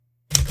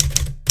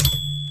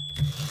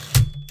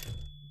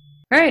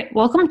All right,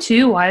 welcome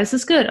to Why Is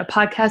This Good? A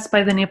podcast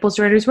by the Naples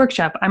Writers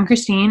Workshop. I'm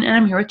Christine, and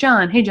I'm here with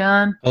John. Hey,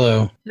 John.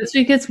 Hello. This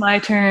week it's my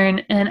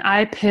turn, and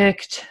I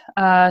picked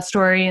a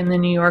story in The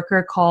New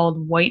Yorker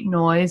called White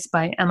Noise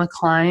by Emma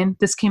Cline.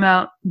 This came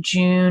out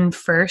June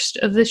 1st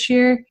of this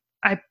year.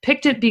 I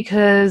picked it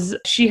because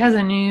she has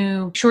a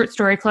new short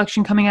story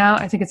collection coming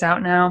out. I think it's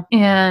out now.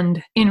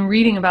 And in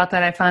reading about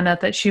that, I found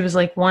out that she was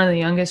like one of the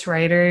youngest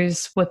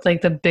writers with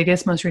like the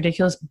biggest, most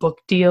ridiculous book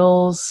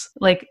deals,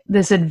 like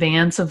this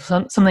advance of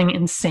something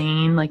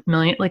insane, like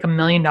 $1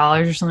 million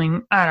or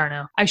something. I don't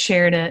know. I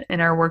shared it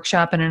in our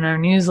workshop and in our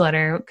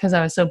newsletter because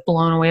I was so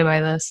blown away by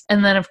this.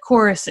 And then, of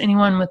course,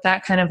 anyone with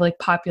that kind of like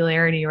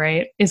popularity,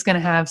 right, is going to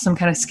have some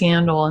kind of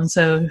scandal. And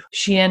so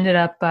she ended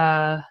up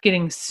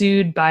getting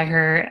sued by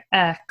her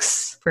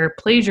ex for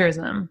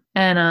plagiarism.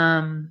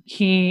 And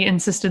he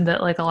insisted that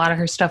like a lot of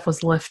her stuff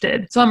was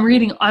lifted. So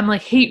I'm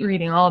like hate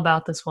reading all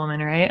about this woman,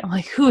 right? I'm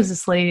like, who is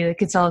this lady that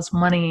gets all this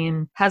money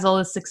and has all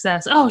this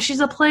success? Oh, she's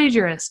a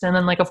plagiarist. And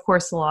then like, of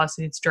course, the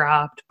lawsuit's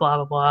dropped, blah,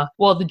 blah, blah.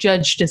 Well, the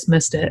judge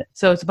dismissed it.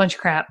 So it's a bunch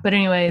of crap. But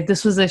anyway,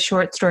 this was a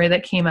short story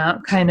that came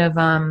out kind of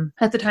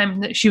at the time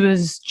that she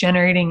was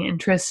generating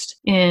interest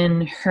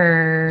in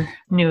her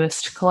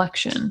newest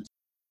collection.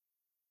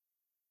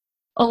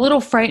 A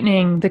little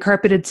frightening, the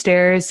carpeted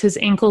stairs, his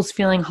ankles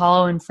feeling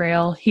hollow and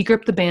frail. He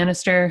gripped the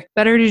banister.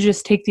 Better to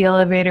just take the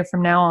elevator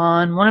from now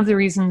on. One of the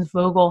reasons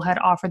Vogel had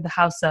offered the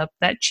house up,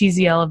 that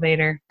cheesy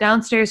elevator.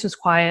 Downstairs was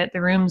quiet,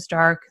 the rooms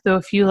dark, though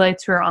a few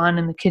lights were on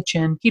in the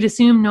kitchen. He'd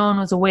assumed no one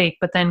was awake,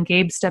 but then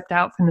Gabe stepped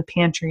out from the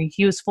pantry.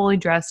 He was fully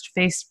dressed,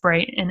 face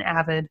bright and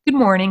avid. Good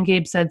morning,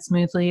 Gabe said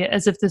smoothly,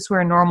 as if this were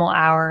a normal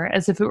hour,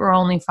 as if it were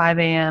only 5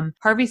 a.m.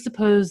 Harvey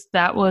supposed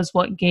that was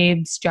what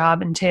Gabe's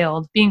job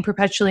entailed, being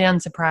perpetually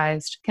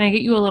unsurprised. Can I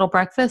get you a little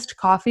breakfast?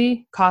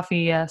 Coffee?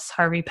 Coffee, yes.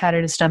 Harvey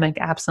patted his stomach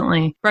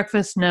absently.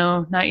 Breakfast?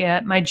 No, not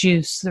yet. My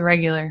juice, the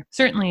regular.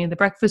 Certainly, the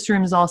breakfast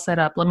room is all set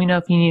up. Let me know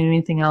if you need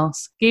anything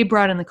else. Gabe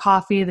brought in the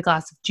coffee, the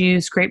glass of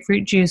juice.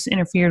 Grapefruit juice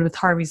interfered with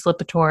Harvey's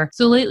Lipitor.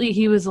 So lately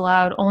he was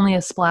allowed only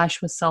a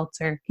splash with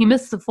seltzer. He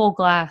missed the full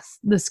glass,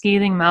 the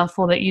scathing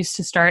mouthful that used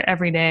to start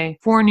every day.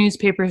 4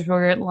 newspapers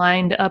were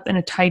lined up in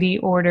a tidy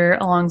order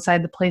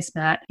alongside the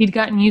placemat. He'd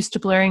gotten used to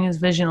blurring his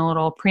vision a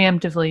little,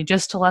 preemptively,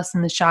 just to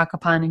lessen the shock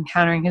upon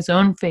encountering his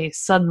own face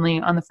suddenly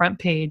on the front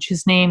page,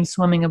 his name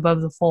swimming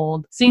above the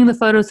fold. Seeing the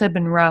photos had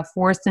been rough,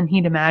 worse than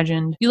he'd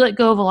imagined. You let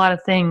go of a lot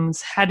of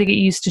things, had to get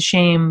used to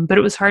shame, but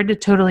it was hard to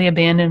totally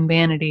abandon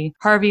vanity.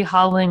 Harvey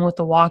hobbling with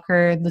the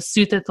walker, the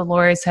suit that the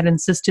lawyers had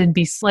insisted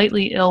be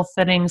slightly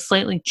ill-fitting,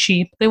 slightly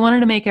cheap. They wanted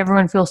to make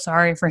everyone feel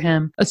sorry for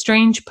him. A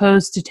strange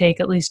pose to take,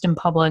 at least in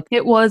public.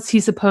 It was, he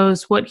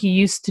supposed, what he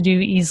used to do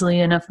easily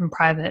enough in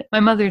private.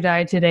 My mother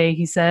died today,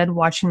 he said,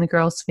 watching the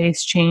girl's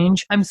face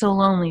change. I'm so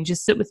lonely,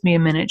 just sit with me a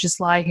minute. Just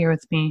lie here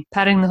with me,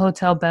 patting the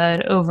hotel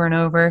bed over and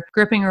over,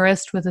 gripping her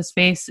wrist with his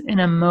face in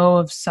a moe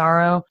of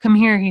sorrow. Come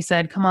here, he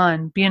said. Come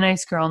on, be a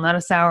nice girl, not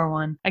a sour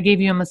one. I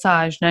gave you a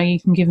massage, now you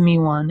can give me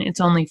one.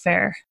 It's only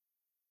fair.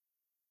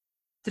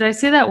 Did I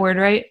say that word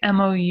right?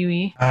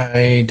 M-O-U-E?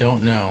 I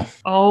don't know.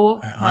 Oh,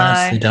 I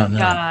honestly don't know.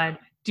 God.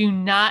 Do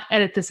not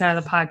edit this out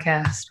of the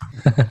podcast.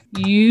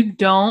 You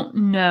don't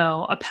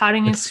know. A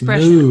pouting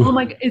expression. Moo. Oh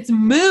my God, it's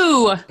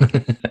moo. All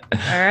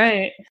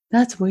right.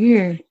 That's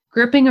weird.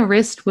 Gripping a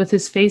wrist with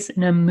his face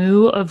in a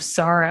moue of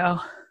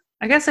sorrow.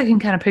 I guess I can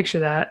kind of picture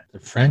that.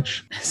 The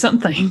French?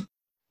 Something.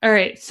 All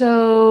right,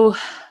 so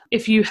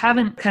if you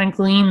haven't kind of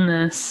gleaned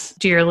this,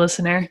 dear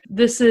listener,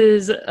 this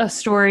is a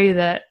story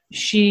that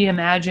she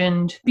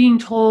imagined being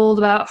told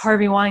about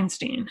Harvey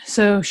Weinstein.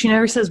 So she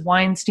never says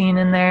Weinstein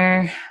in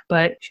there,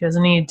 but she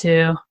doesn't need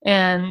to.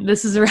 And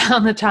this is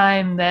around the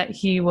time that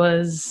he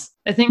was...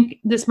 I think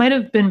this might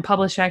have been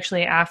published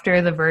actually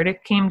after the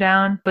verdict came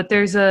down, but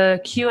there's a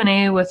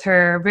Q&A with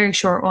her, a very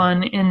short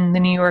one in The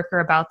New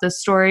Yorker about this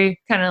story,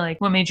 kind of like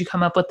what made you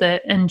come up with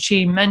it. And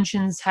she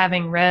mentions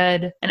having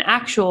read an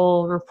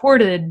actual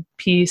reported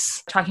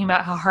piece talking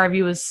about how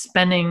Harvey was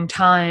spending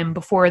time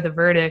before the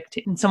verdict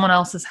in someone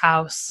else's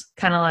house,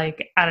 kind of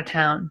like out of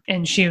town.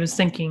 And she was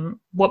thinking,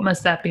 what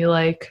must that be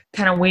like?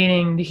 Kind of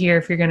waiting to hear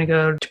if you're going to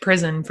go to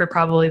prison for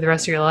probably the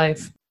rest of your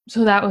life.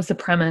 So that was the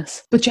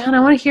premise. But John, I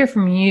want to hear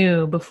from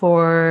you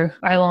before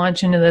I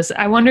launch into this.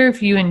 I wonder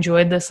if you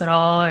enjoyed this at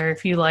all, or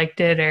if you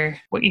liked it, or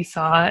what you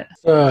thought.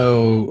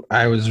 So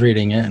I was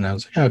reading it and I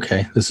was like,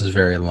 okay, this is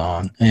very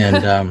long.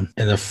 And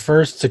in the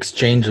first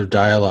exchange of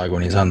dialogue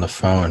when he's on the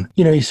phone,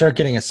 you start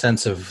getting a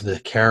sense of the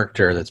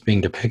character that's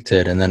being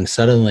depicted. And then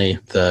suddenly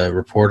the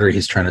reporter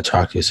he's trying to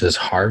talk to says,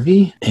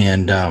 Harvey?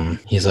 And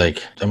he's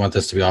like, I want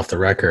this to be off the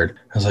record.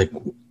 I was like,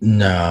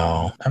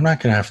 no, I'm not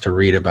going to have to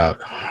read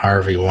about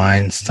Harvey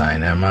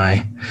Weinstein, am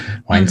I?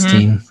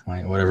 Weinstein?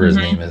 Whatever his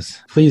name is.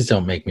 Please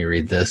don't make me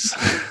read this.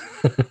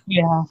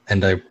 Yeah.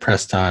 And I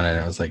pressed on and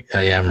I was like,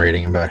 I am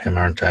reading about him,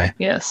 aren't I?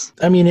 Yes.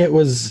 I mean, it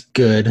was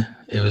good.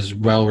 It was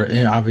well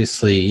written.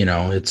 Obviously,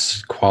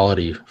 it's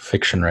quality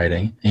fiction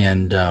writing.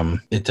 And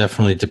it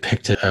definitely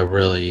depicted a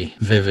really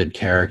vivid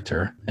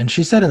character. And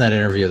she said in that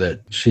interview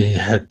that she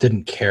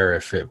didn't care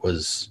if it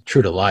was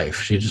true to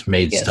life. She just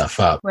made Yes. stuff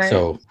up. Right.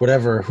 So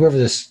whoever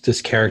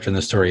this character in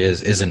the story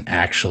isn't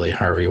actually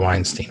Harvey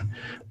Weinstein.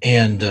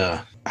 And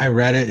I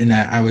read it and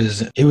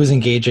it was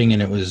engaging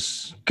and it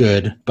was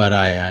good, but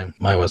I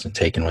wasn't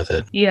taken with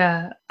it.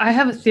 Yeah, I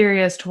have a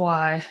theory as to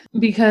why.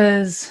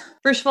 Because,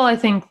 first of all, I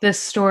think this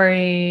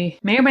story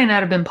may or may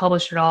not have been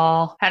published at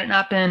all had it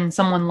not been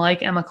someone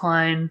like Emma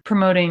Cline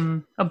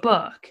promoting a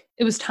book.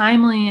 It was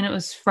timely and it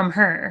was from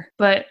her.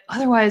 But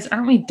otherwise,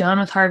 aren't we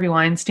done with Harvey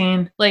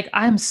Weinstein? Like,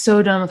 I'm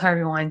so done with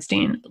Harvey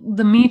Weinstein.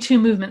 The Me Too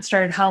movement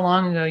started how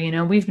long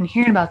ago? We've been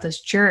hearing about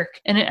this jerk.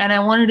 And I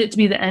wanted it to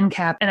be the end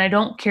cap, and I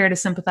don't care to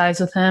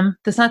sympathize with him.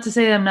 That's not to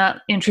say I'm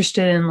not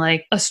interested in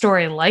like a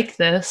story like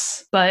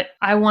this, but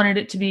I wanted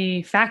it to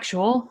be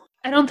factual.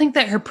 I don't think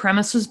that her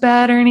premise was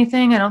bad or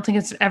anything. I don't think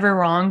it's ever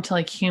wrong to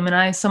like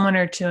humanize someone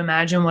or to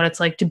imagine what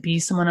it's like to be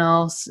someone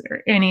else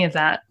or any of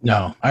that.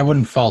 No, I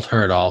wouldn't fault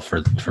her at all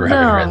for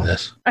having written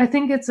this. I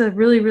think it's a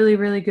really, really,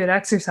 really good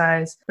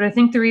exercise. But I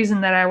think the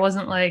reason that I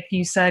wasn't, like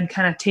you said,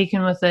 kind of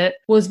taken with it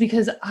was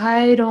because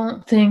I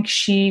don't think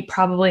she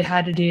probably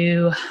had to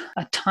do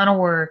a ton of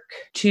work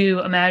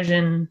to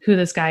imagine who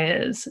this guy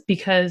is.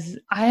 Because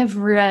I have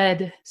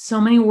read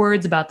so many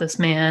words about this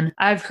man.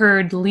 I've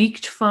heard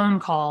leaked phone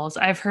calls.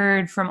 I've heard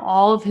from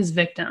all of his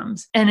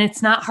victims. And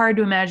it's not hard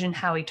to imagine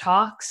how he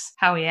talks,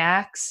 how he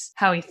acts,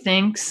 how he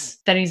thinks,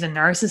 that he's a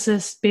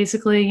narcissist,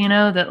 basically,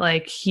 that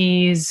like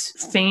he's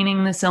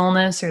feigning this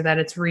illness or that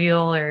it's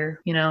real, or,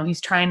 he's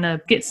trying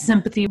to get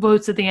sympathy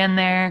votes at the end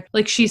there.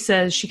 Like she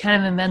says, she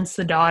kind of invents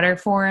the daughter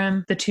for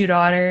him, the two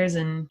daughters,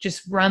 and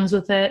just runs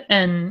with it.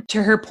 And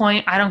to her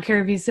point, I don't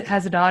care if he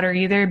has a daughter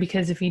either,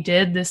 because if he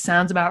did, this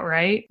sounds about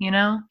right.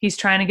 He's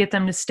trying to get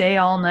them to stay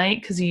all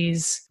night because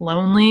he's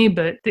lonely,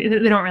 but they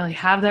don't really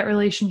have that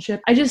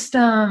relationship. I just,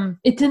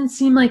 it didn't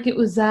seem like it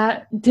was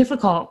that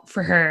difficult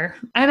for her.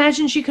 I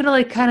imagine she could have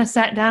like kind of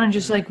sat down and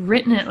just like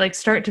written it like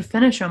start to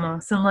finish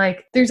almost. And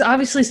like, there's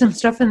obviously some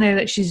stuff in there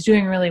that she's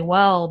doing really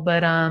well,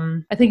 but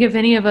I think if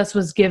any of us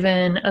was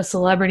given a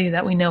celebrity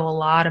that we know a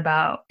lot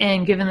about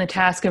and given the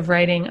task of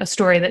writing a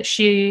story that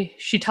she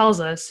tells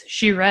us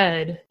she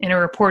read in a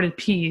reported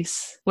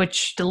piece,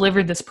 which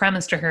delivered this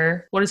premise to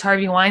her, what is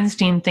Harvey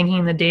Weinstein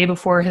thinking the day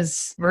before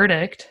his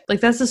verdict? Like,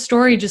 that's a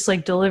story just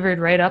like delivered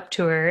right up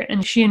to her.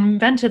 And she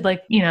invented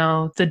like,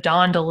 the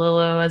Don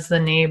DeLillo as the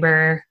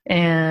neighbor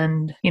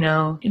and,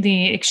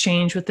 the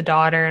exchange with the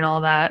daughter and all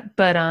that.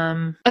 But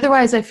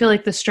otherwise, I feel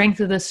like the strength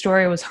of this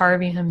story was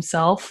Harvey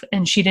himself,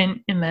 and she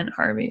didn't invent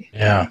Harvey.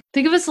 Yeah.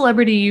 Think of a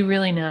celebrity you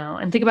really know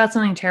and think about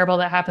something terrible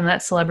that happened to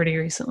that celebrity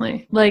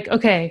recently. Like,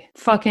 okay,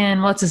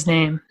 fucking, what's his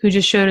name? Who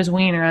just showed his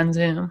wiener on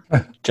Zoom?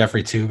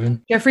 Jeffrey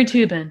Toobin. Jeffrey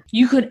Toobin.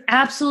 You could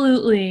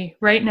absolutely,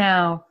 right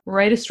now,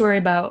 write a story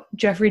about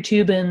Jeffrey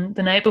Toobin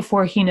the night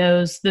before he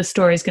knows this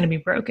story is going to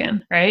be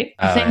broken, right?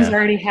 The thing's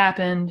already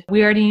happened.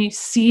 We already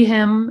see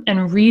him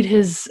and read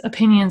his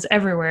opinions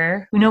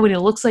everywhere. We know what he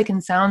looks like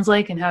and sounds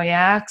like and how he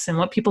acts and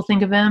what people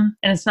think of him.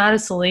 And it's not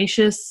as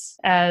salacious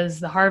as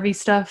the Harvey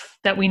stuff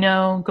that we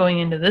know going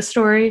into this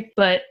story,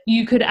 but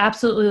you could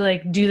absolutely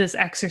like do this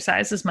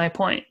exercise is my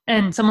point.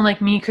 And someone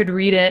like me could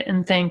read it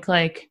and think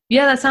like,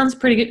 yeah, that sounds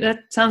pretty good. That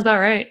sounds about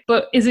right.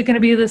 But is it going to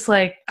be this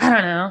like, I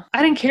don't know.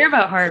 I didn't care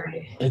about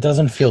Harvey. It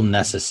doesn't feel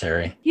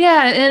necessary.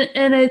 Yeah.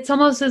 And it's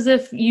almost as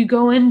if you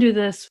go into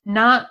this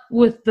not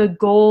with the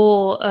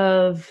goal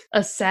of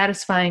a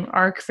satisfying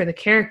arc for the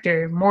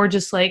character, more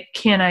just like,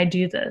 can I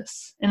do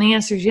this? And the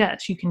answer is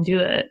yes, you can do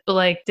it. But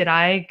like, did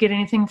I get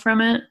anything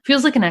from it?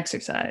 Feels like an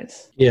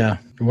exercise. Yeah.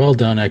 Well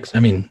done.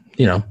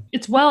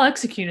 It's well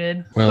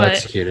executed. Well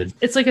executed.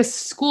 It's like a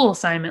school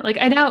assignment. Like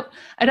I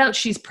doubt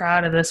she's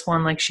proud of this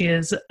one like she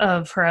is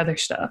of her other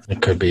stuff.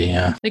 It could be,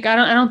 yeah. Like I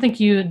don't think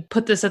you'd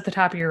put this at the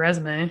top of your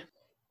resume.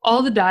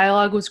 All the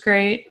dialogue was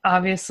great,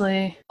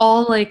 obviously.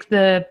 All like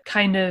the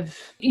kind of,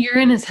 you're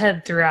in his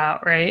head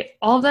throughout, right?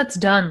 All of that's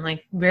done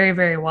like very,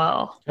 very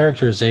well.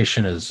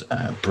 Characterization is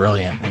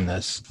brilliant in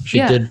this. She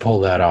did pull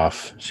that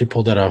off. She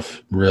pulled that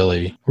off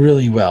really,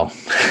 really well.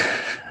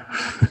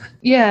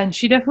 Yeah, and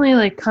she definitely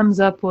like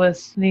comes up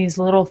with these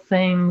little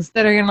things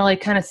that are going to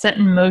like kind of set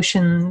in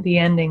motion the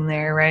ending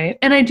there, right?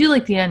 And I do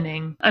like the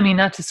ending. I mean,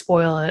 not to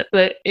spoil it,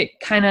 but it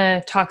kind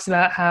of talks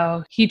about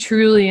how he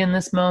truly in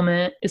this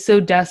moment is so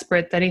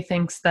desperate that he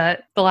thinks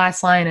that the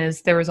last line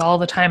is there was all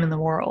the time in the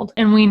world.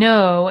 And we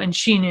know, and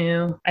she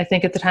knew, I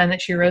think at the time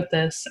that she wrote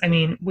this, I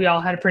mean, we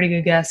all had a pretty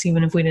good guess,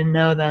 even if we didn't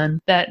know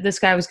then, that this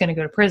guy was going to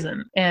go to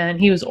prison. And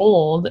he was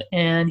old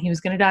and he was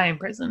going to die in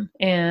prison.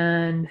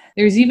 And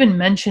there's even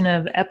mention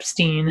of Epstein,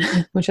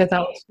 which I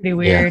thought was pretty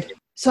weird. Yeah.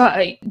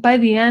 By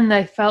the end,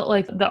 I felt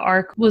like the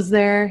arc was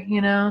there,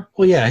 you know?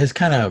 Well, yeah, his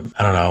kind of,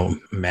 I don't know,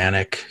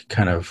 manic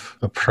kind of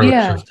approach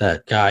of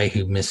that guy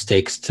who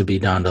mistakes to be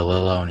Don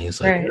DeLillo, and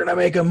he's like, we're going to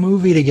make a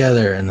movie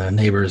together. And the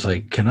neighbor's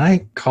like, can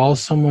I call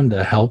someone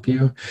to help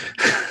you?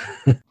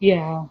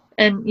 Yeah.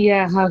 And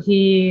yeah, how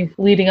he,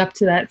 leading up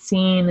to that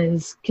scene,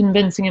 is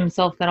convincing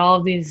himself that all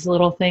of these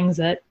little things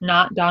that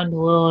not Don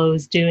DeLillo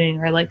is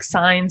doing are like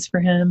signs for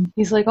him.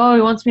 He's like, oh,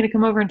 he wants me to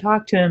come over and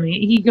talk to him.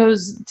 He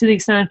goes to the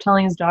extent of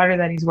telling his daughter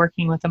that he's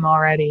working with him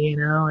already, you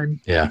know? And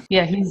yeah,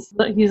 he's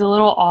a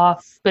little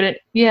off, but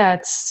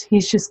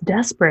he's just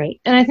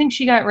desperate. And I think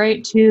she got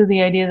right too,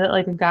 the idea that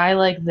like a guy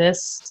like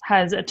this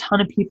has a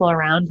ton of people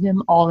around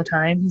him all the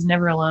time. He's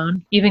never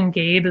alone. Even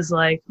Gabe is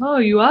like, oh,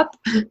 you up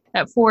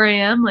at 4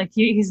 a.m.? Like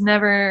he's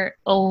never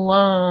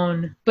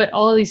alone, but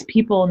all of these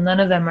people, none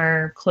of them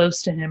are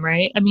close to him,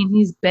 right? I mean,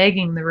 he's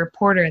begging the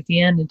reporter at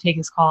the end to take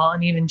his call,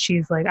 and even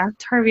she's like,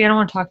 Harvey, I don't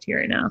want to talk to you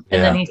right now.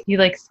 And then he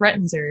like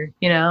threatens her,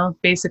 you know,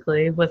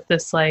 basically with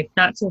this like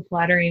not so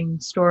flattering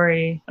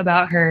story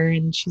about her,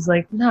 and she's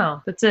like,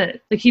 no, that's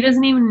it. Like he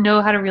doesn't even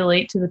know how to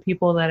relate to the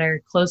people that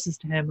are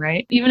closest to him,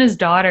 right? Even his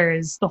daughter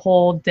is the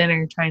whole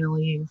dinner trying to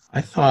leave.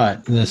 I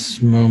thought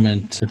this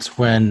moment, it's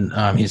when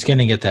he's going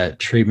to get that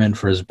treatment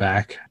for his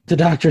back. The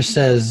doctor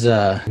says,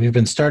 we've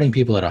been starting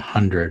people at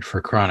 100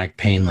 for chronic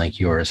pain like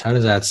yours. How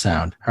does that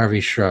sound? Harvey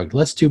shrugged.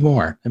 Let's do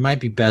more. It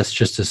might be best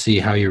just to see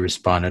how you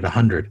respond at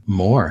 100.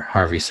 More,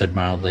 Harvey said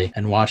mildly,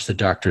 and watched the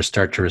doctor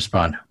start to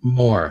respond.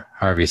 More,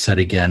 Harvey said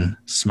again,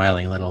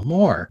 smiling a little.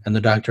 More. And the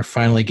doctor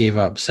finally gave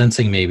up,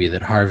 sensing maybe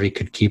that Harvey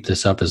could keep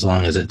this up as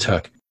long as it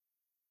took.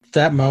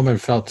 That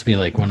moment felt to me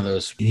like one of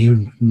those,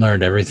 you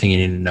learned everything you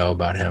needed to know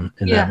about him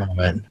in that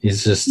moment.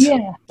 He's just,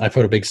 I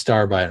put a big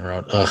star by it and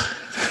wrote, ugh.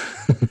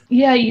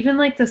 Yeah, even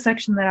like the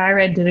section that I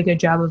read did a good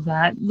job of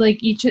that. Like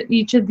each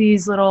of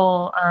these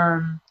little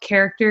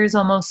characters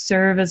almost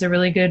serve as a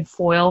really good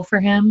foil for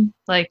him.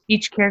 Like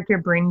each character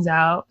brings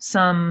out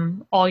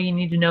some all you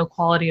need to know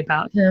quality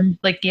about him.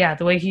 Like, yeah,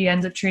 the way he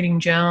ends up treating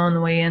Joan,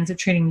 the way he ends up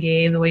treating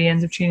Gabe, the way he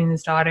ends up treating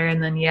his daughter.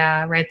 And then,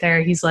 yeah, right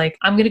there, he's like,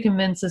 I'm going to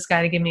convince this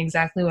guy to give me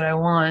exactly what I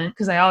want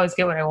because I always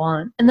get what I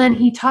want. And then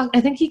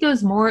I think he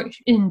goes more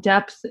in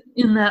depth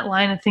in that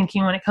line of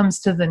thinking when it comes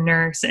to the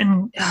nurse.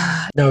 And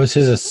no, it was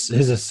his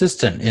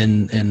assistant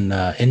in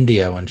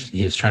India when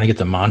he was trying to get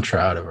the mantra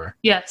out of her.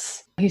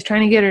 Yes. He's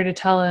trying to get her to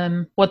tell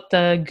him what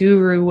the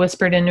guru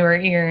whispered into her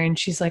ear, and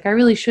she's like, I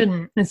really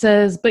shouldn't. And it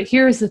says, but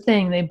here's the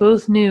thing. They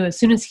both knew as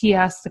soon as he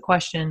asked the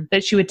question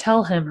that she would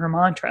tell him her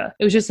mantra.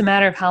 It was just a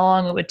matter of how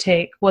long it would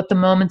take, what the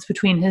moments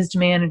between his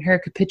demand and her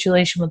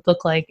capitulation would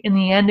look like. In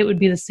the end, it would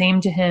be the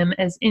same to him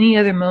as any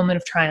other moment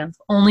of triumph.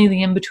 Only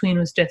the in-between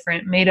was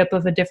different, made up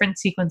of a different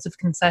sequence of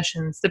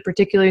concessions, the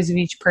particulars of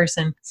each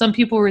person. Some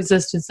people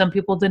resisted, some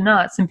people did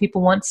not. Some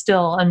people went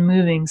still,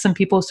 unmoving. Some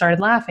people started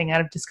laughing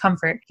out of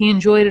discomfort. He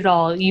enjoyed it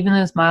all. Even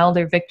those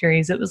milder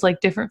victories, it was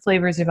like different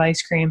flavors of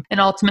ice cream. And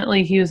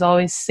ultimately, he was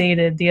always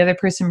sated, the other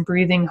person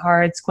breathing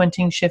hard,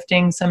 squinting,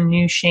 shifting, some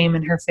new shame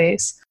in her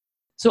face.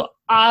 So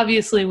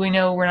obviously, we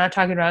know we're not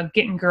talking about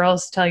getting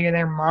girls to tell you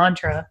their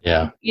mantra.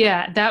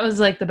 Yeah, that was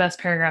like the best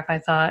paragraph, I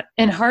thought.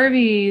 And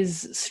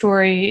Harvey's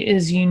story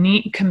is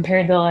unique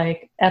compared to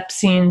like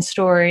Epstein's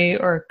story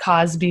or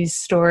Cosby's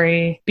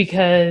story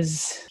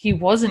because he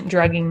wasn't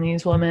drugging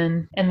these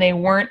women and they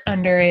weren't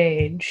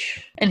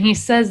underage. And he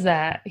says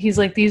that. He's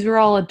like, these were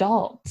all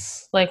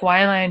adults. Like, why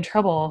am I in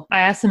trouble?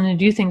 I asked them to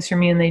do things for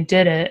me and they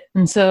did it.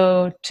 And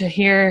so to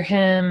hear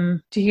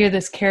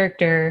this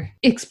character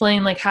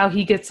explain like how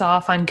he gets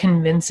off on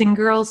convincing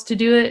girls to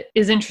do it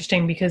is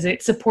interesting because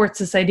it supports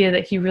this idea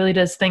that he really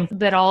does think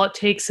that all it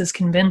takes is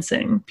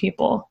convincing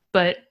people.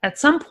 But at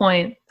some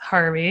point,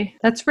 Harvey,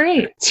 that's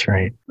rape. That's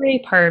right.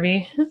 Rape,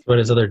 Harvey. That's what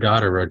his other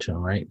daughter wrote to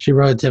him, right? She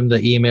wrote him the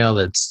email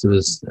that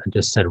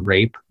just said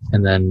rape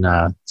and then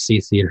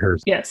CC'd her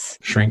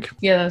shrink.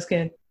 Yeah, that was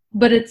good.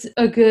 But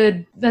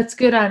that's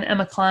good on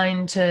Emma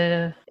Cline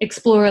to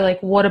explore,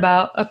 like, what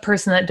about a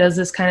person that does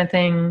this kind of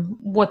thing,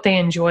 what they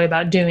enjoy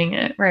about doing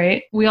it,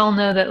 right? We all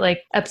know that,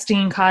 like,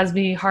 Epstein,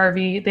 Cosby,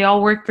 Harvey, they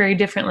all work very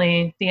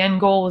differently. The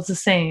end goal was the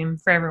same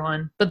for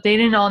everyone, but they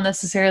didn't all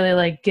necessarily,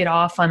 like, get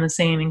off on the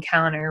same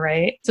encounter,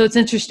 right? So it's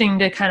interesting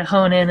to kind of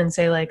hone in and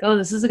say, like, oh,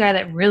 this is a guy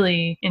that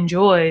really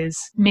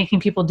enjoys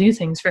making people do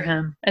things for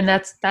him. And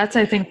that's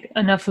I think,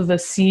 enough of a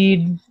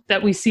seed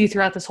that we see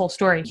throughout this whole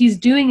story. He's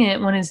doing it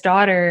when his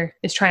daughter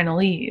is trying to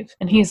leave.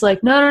 And he's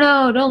like,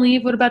 no, don't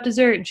leave. What about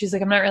dessert? And she's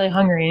like, I'm not really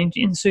hungry.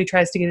 And so he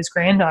tries to get his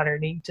granddaughter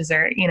to eat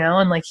dessert, you know,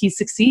 and like he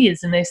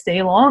succeeds and they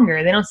stay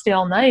longer. They don't stay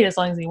all night as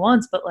long as he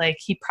wants, but like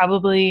he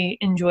probably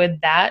enjoyed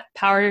that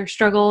power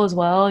struggle as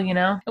well, you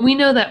know? And we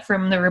know that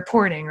from the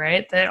reporting,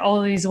 right? That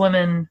all these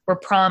women were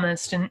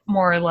promised in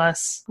more or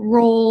less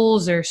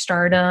roles or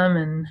stardom.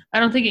 And I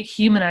don't think it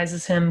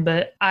humanizes him,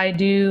 but I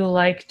do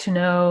like to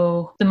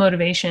know the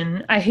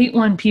motivation. I hate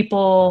when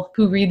people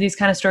who read these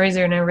kind of stories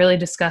are really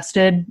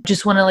disgusted,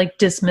 just want to like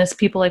dismiss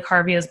people like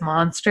Harvey as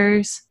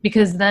monsters,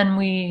 because then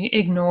we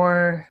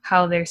ignore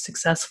how they're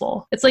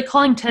successful. It's like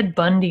calling Ted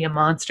Bundy a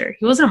monster.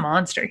 He wasn't a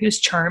monster. He was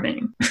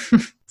charming.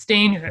 It's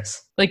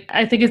dangerous. Like,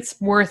 I think it's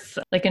worth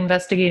like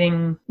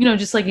investigating, you know,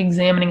 just like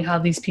examining how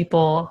these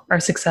people are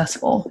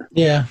successful.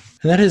 Yeah.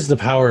 And that is the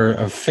power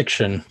of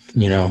fiction,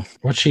 you know,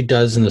 what she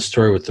does in the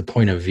story with the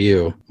point of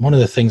view. One of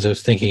the things I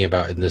was thinking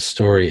about in this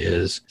story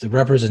is the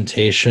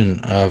representation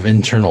of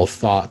internal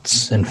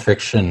thoughts in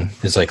fiction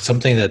is like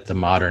something that the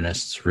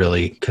modernists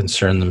really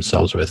concern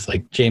themselves with.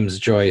 Like James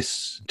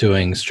Joyce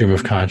doing Stream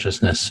of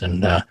Consciousness,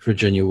 and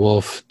Virginia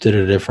Woolf did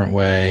it a different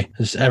way.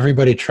 Just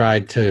everybody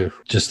tried to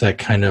just that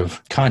kind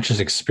of conscious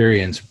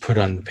experience put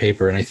on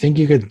paper. And I think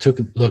you could take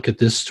a look at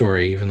this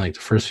story, even like the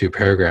first few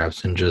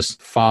paragraphs, and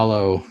just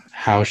follow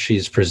how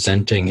she's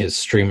presenting his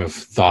stream of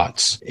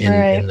thoughts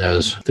in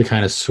those, the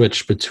kind of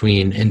switch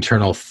between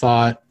internal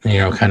thought, you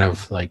know, kind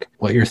of like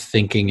what you're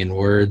thinking in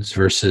words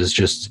versus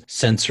just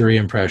sensory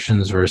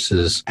impressions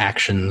versus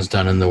actions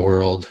done in the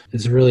world.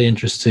 It's really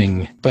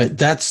interesting. But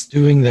that's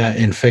doing that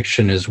in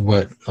fiction is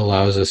what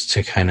allows us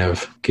to kind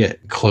of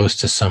get close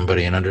to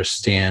somebody and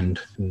understand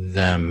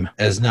them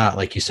as not,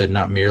 like you said,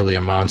 not merely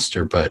a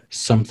monster, but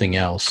something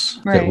else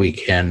that we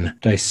can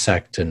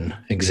dissect and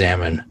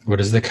examine. What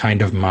is the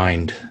kind of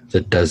mind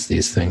that does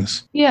these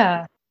things?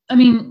 Yeah. I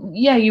mean,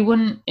 yeah, you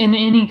wouldn't in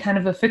any kind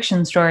of a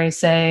fiction story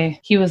say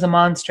he was a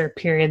monster,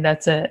 period.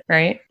 That's it,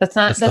 right? That's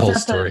not the whole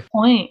story. The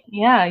point.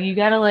 Yeah, you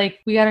gotta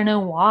we gotta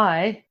know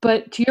why.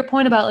 But to your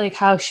point about like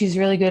how she's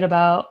really good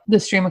about the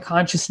stream of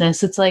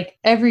consciousness, it's like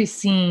every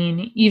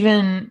scene,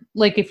 even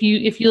like if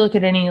you look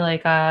at any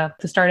like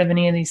the start of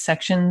any of these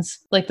sections,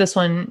 like this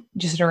one,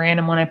 just a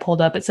random one I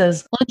pulled up, it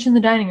says lunch in the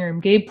dining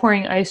room, Gabe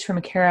pouring ice from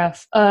a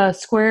carafe, a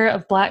square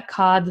of black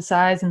cod the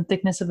size and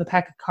thickness of a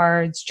pack of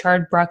cards,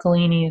 charred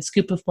broccolini, a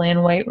scoop of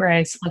bland white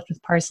rice left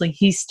with parsley.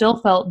 He still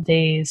felt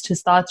dazed,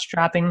 his thoughts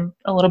dropping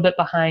a little bit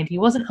behind. He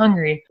wasn't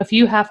hungry. A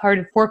few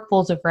half-hearted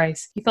forkfuls of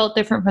rice. He felt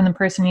different from the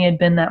person he had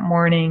been that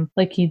morning,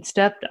 like he'd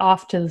stepped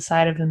off to the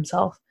side of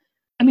himself.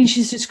 I mean,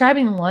 she's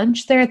describing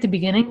lunch there at the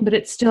beginning, but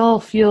it still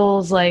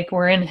feels like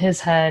we're in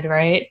his head,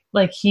 right?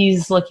 Like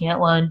he's looking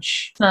at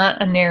lunch. It's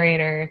not a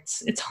narrator.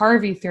 It's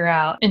Harvey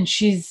throughout. And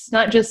she's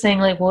not just saying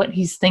like what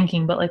he's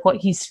thinking, but like what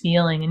he's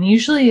feeling. And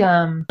usually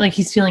like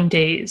he's feeling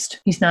dazed.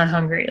 He's not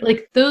hungry.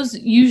 Like those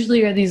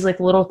usually are these like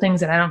little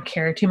things that I don't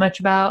care too much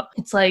about.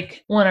 It's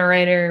like when a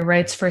writer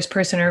writes first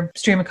person or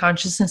stream of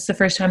consciousness the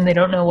first time, they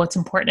don't know what's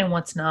important and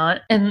what's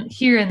not. And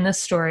here in this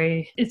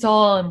story, it's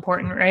all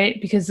important,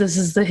 right? Because this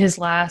is his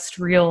last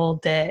real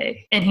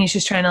day. And he's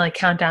just trying to like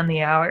count down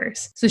the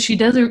hours. So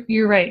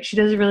you're right. She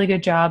does a really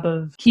good job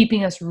of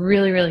keeping us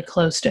really, really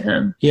close to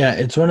him. Yeah,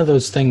 it's one of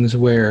those things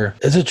where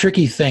it's a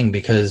tricky thing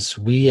because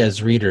we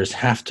as readers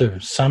have to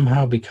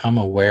somehow become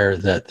aware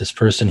that this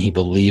person he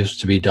believes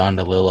to be Don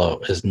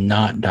DeLillo is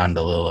not Don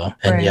DeLillo.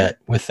 And yet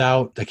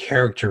without the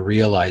character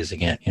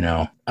realizing it, you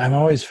know, I'm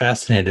always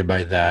fascinated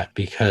by that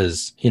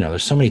because, you know,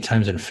 there's so many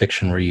times in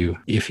fiction where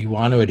if you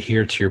want to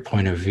adhere to your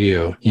point of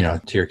view, you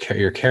know, to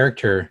your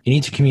character, you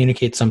need to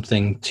communicate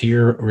something to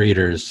your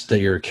readers that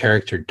your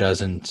character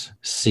doesn't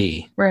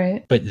see.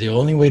 Right. But the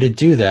only way to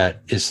do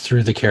that is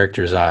through the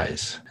character's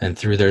eyes and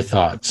through their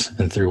thoughts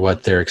and through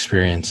what they're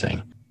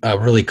experiencing. A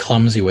really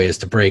clumsy way is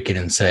to break it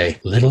and say,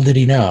 little did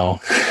he know,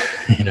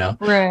 you know,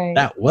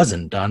 that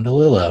wasn't Don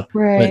DeLillo.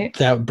 Right. But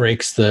that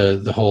breaks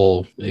the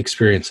whole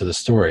experience of the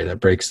story. That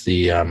breaks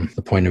the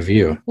point of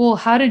view. Well,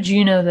 how did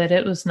you know that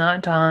it was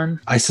not Don?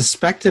 I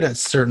suspected at a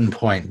certain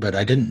point, but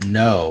I didn't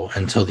know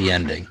until the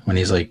ending when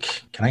he's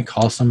like, can I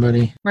call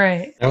somebody?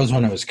 Right. That was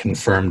when it was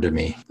confirmed to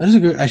me. That is a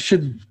good, I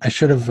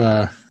should have,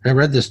 I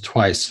read this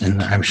twice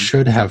and I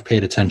should have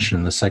paid attention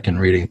in the second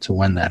reading to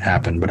when that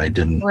happened, but I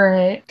didn't.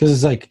 Right. Because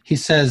it's like, he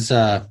says,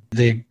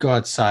 they go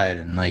outside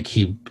and like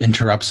he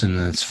interrupts and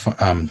it's,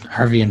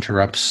 Harvey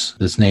interrupts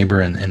this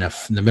neighbor in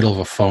the middle of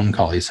a phone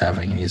call he's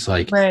having. And he's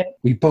like,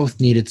 we both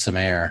needed some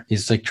air.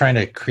 He's like trying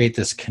to create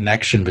this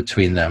connection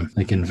between them,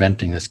 like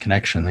inventing this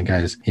connection.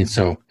 And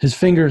so his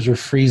fingers were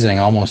freezing,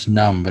 almost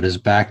numb, but his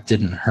back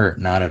didn't hurt,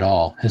 not at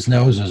all. His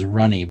nose was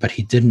runny, but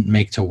he didn't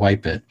make to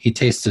wipe it. He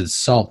tasted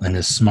salt in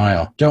his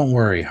smile. Don't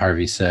worry,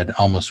 Harvey said,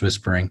 almost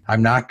whispering.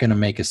 I'm not going to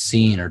make a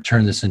scene or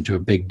turn this into a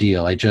big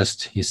deal. I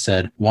just, he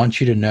said,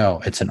 want you to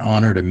know it's an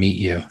honor to meet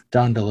you.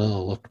 Don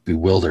DeLillo looked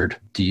bewildered.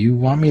 Do you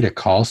want me to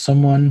call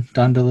someone?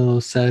 Don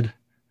DeLillo said.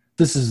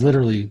 This is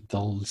literally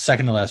the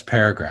second to last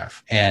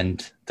paragraph.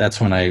 And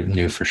that's when I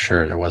knew for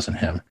sure it wasn't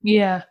him.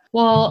 Yeah.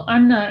 Well,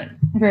 I'm not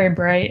very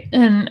bright.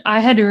 And I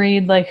had to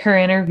read like her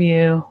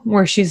interview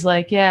where she's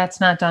like, yeah, it's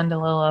not Don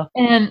DeLillo.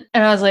 And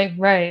I was like,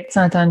 right, it's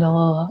not Don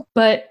DeLillo.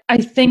 But I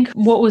think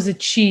what was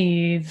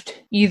achieved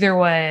either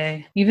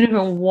way, even if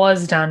it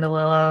was Don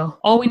DeLillo,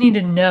 all we need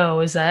to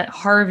know is that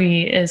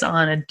Harvey is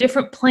on a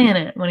different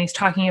planet when he's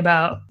talking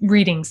about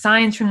reading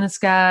signs from the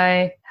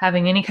sky,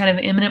 having any kind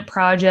of imminent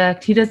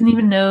project. He doesn't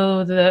even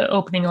know the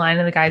opening line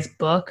of the guy's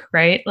book,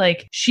 right?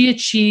 Like she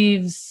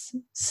achieves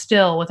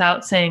still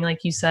without saying,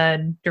 like you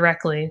said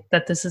directly,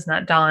 that this is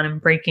not Don and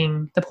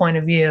breaking the point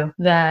of view,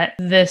 that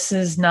this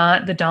is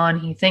not the Don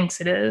he thinks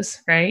it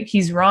is, right?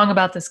 He's wrong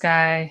about this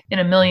guy in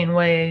a million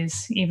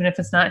ways, even if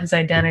it's not his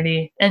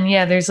identity. And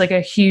yeah, there's like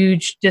a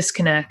huge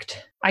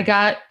disconnect I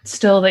got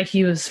still that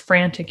he was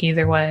frantic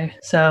either way.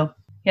 So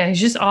yeah,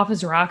 he's just off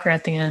his rocker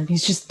at the end.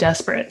 He's just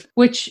desperate,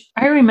 which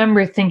I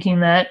remember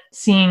thinking that,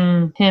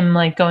 seeing him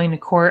like going to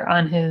court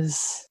on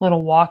his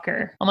little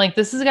walker. I'm like,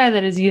 this is a guy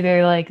that is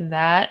either like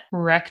that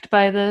wrecked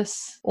by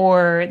this,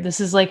 or this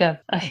is like a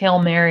Hail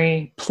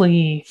Mary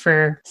plea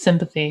for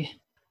sympathy.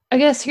 I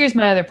guess here's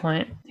my other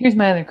point. Here's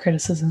my other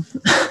criticism.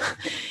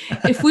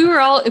 If we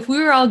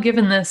were all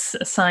given this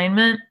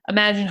assignment,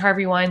 imagine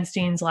Harvey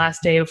Weinstein's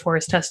last day before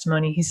his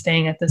testimony, he's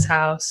staying at this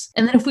house.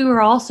 And then if we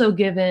were also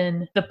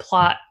given the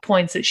plot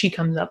points that she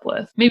comes up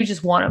with, maybe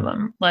just one of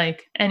them,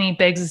 like, and he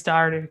begs his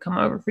daughter to come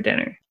over for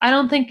dinner. I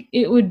don't think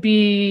it would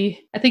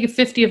be, I think if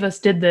 50 of us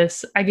did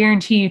this, I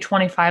guarantee you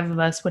 25 of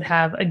us would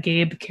have a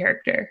Gabe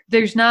character.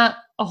 There's not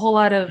a whole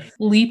lot of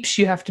leaps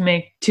you have to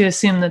make to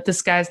assume that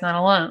this guy's not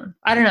alone.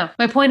 I don't know.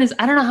 My point is,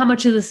 I don't know how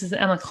much of this is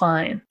Emma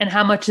Cline and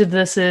how much of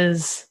this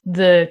is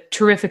the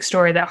terrific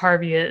story that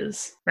Harvey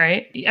is,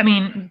 right? I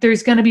mean,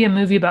 there's going to be a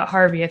movie about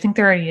Harvey. I think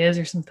there already is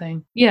or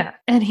something. Yeah.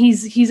 And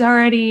he's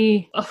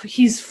already,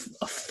 he's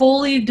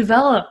fully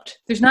developed.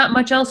 There's not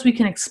much else we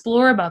can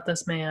explore about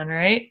this man,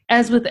 right?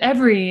 As with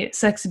every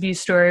sex abuse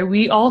story,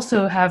 we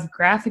also have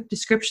graphic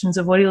descriptions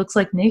of what he looks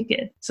like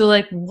naked. So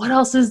like, what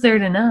else is there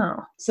to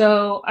know?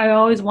 So I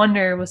always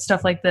wonder with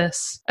stuff like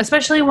this,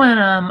 especially when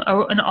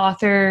an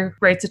author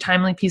writes a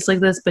timely piece like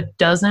this but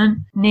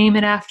doesn't name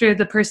it after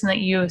the person that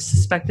you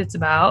suspect it's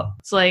about.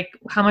 It's like,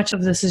 how much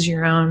of this is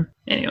your own?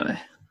 Anyway,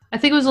 I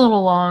think it was a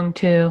little long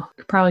too.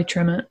 Could probably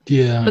trim it.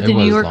 Yeah, but the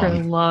New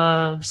Yorker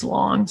loves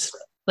long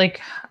stuff.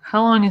 Like,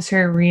 how long is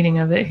her reading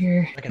of it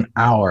here? Like an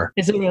hour.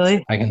 Is it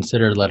really? I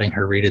considered letting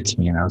her read it to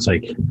me, and I was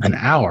like, an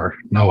hour?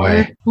 No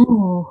way.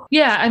 Ooh.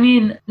 Yeah, I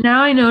mean,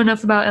 now I know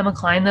enough about Emma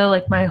Cline, though.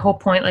 Like, my whole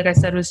point, like I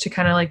said, was to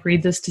kind of like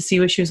read this to see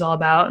what she was all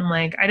about. And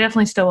like, I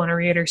definitely still want to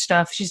read her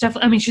stuff. She's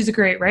definitely, I mean, she's a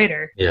great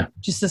writer. Yeah.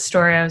 Just the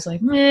story, I was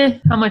like, meh,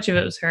 how much of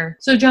it was her?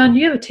 So, John, do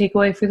you have a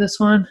takeaway for this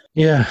one?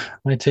 Yeah,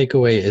 my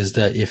takeaway is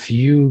that if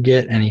you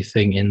get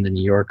anything in the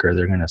New Yorker,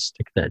 they're going to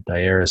stick that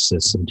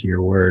diaresis into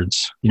your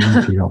words, even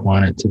if you don't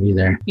want it to be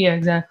there. Yeah,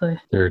 exactly.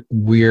 Their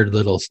weird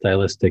little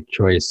stylistic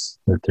choice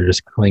that they're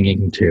just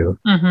clinging to.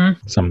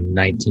 Mm-hmm. Some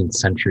 19th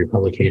century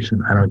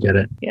publication. I don't get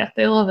it. Yeah,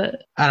 they love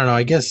it. I don't know.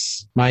 I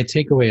guess my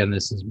takeaway on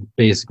this is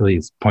basically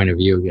its point of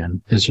view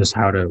again. Is just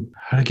how to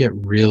get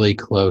really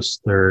close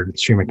third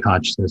stream of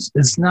consciousness.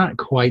 It's not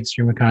quite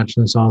stream of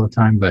consciousness all the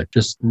time, but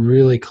just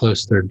really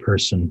close third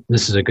person.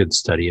 This is a good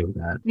study of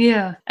that.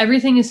 Yeah.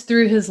 Everything is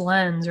through his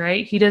lens,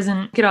 right? He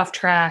doesn't get off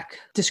track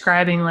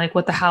describing like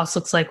what the house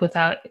looks like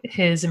without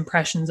his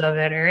impressions of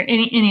it or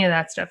any of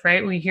that stuff,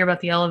 right? We hear about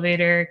the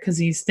elevator because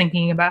he's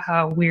thinking about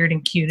how weird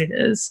and cute it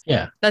is.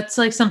 Yeah. That's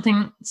like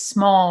something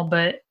small,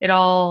 but it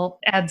all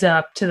adds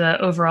up to the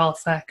overall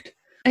effect.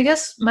 I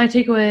guess my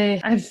takeaway,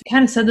 I've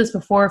kind of said this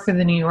before for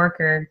the New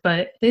Yorker,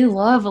 but they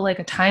love like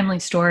a timely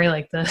story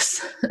like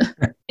this.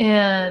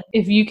 And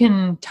if you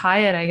can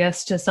tie it, I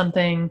guess, to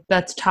something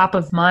that's top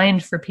of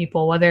mind for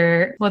people,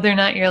 whether or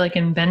not you're like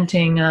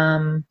inventing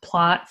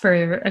plot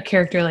for a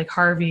character like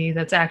Harvey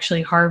that's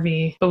actually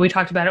Harvey. But we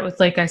talked about it with,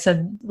 like I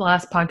said,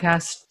 last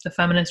podcast, The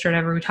Feminist or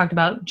whatever, we talked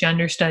about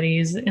gender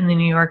studies in the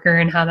New Yorker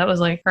and how that was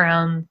like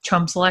around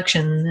Trump's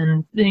election,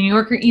 and the New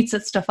Yorker eats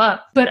that stuff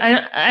up. But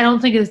I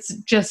don't think it's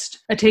just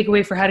a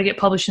takeaway for how to get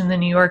published in the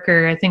New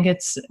Yorker. I think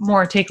it's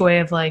more a takeaway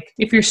of like,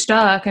 if you're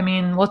stuck, I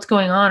mean, what's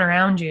going on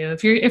around you?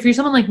 If you're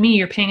someone like me,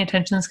 you're paying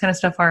attention to this kind of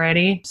stuff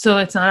already. So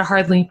it's not a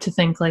hard leap to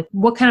think like,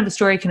 what kind of a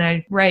story can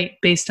I write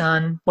based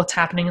on what's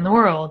happening in the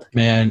world?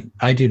 Man,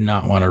 I do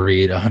not want to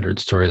read 100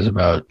 stories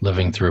about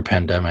living through a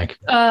pandemic.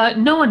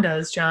 No one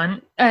does,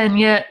 John. And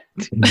yet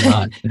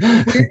Not.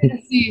 we're going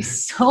to see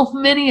so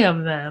many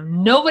of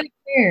them. Nobody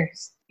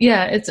cares.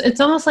 Yeah,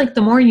 it's almost like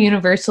the more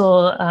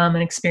universal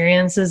an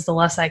experience is, the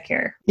less I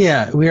care.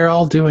 Yeah, we are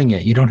all doing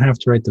it. You don't have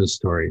to write those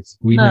stories.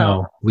 We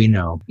know.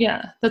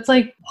 Yeah, that's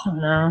like, I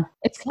don't know.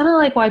 It's kind of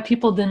like why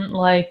people didn't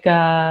like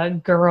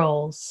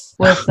Girls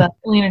with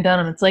Lena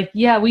Dunham. It's like,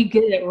 yeah, we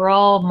get it. We're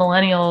all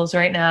millennials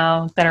right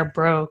now that are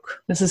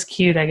broke. This is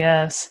cute, I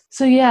guess.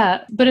 So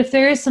yeah, but if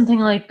there is something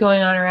like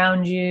going on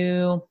around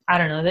you, I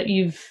don't know, that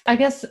I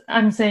guess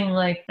I'm saying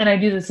like, and I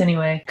do this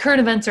anyway,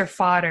 current events are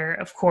fodder,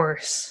 of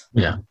course.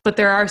 Yeah. But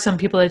there are some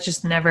people that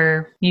just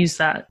never use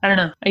that. I don't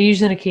know. I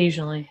use it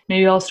occasionally.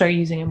 Maybe I'll start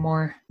using it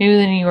more. Maybe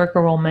the New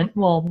Yorker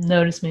will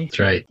notice me. That's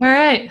right. All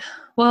right.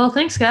 Well,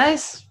 thanks,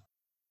 guys.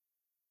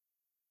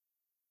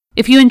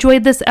 If you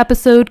enjoyed this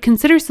episode,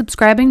 consider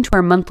subscribing to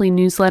our monthly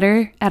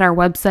newsletter at our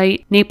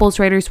website,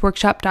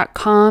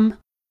 napleswritersworkshop.com.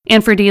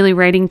 And for daily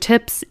writing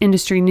tips,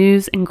 industry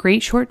news, and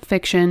great short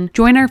fiction,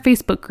 join our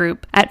Facebook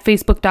group at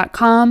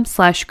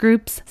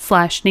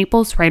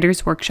facebook.com/groups/Naples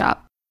Writers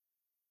Workshop.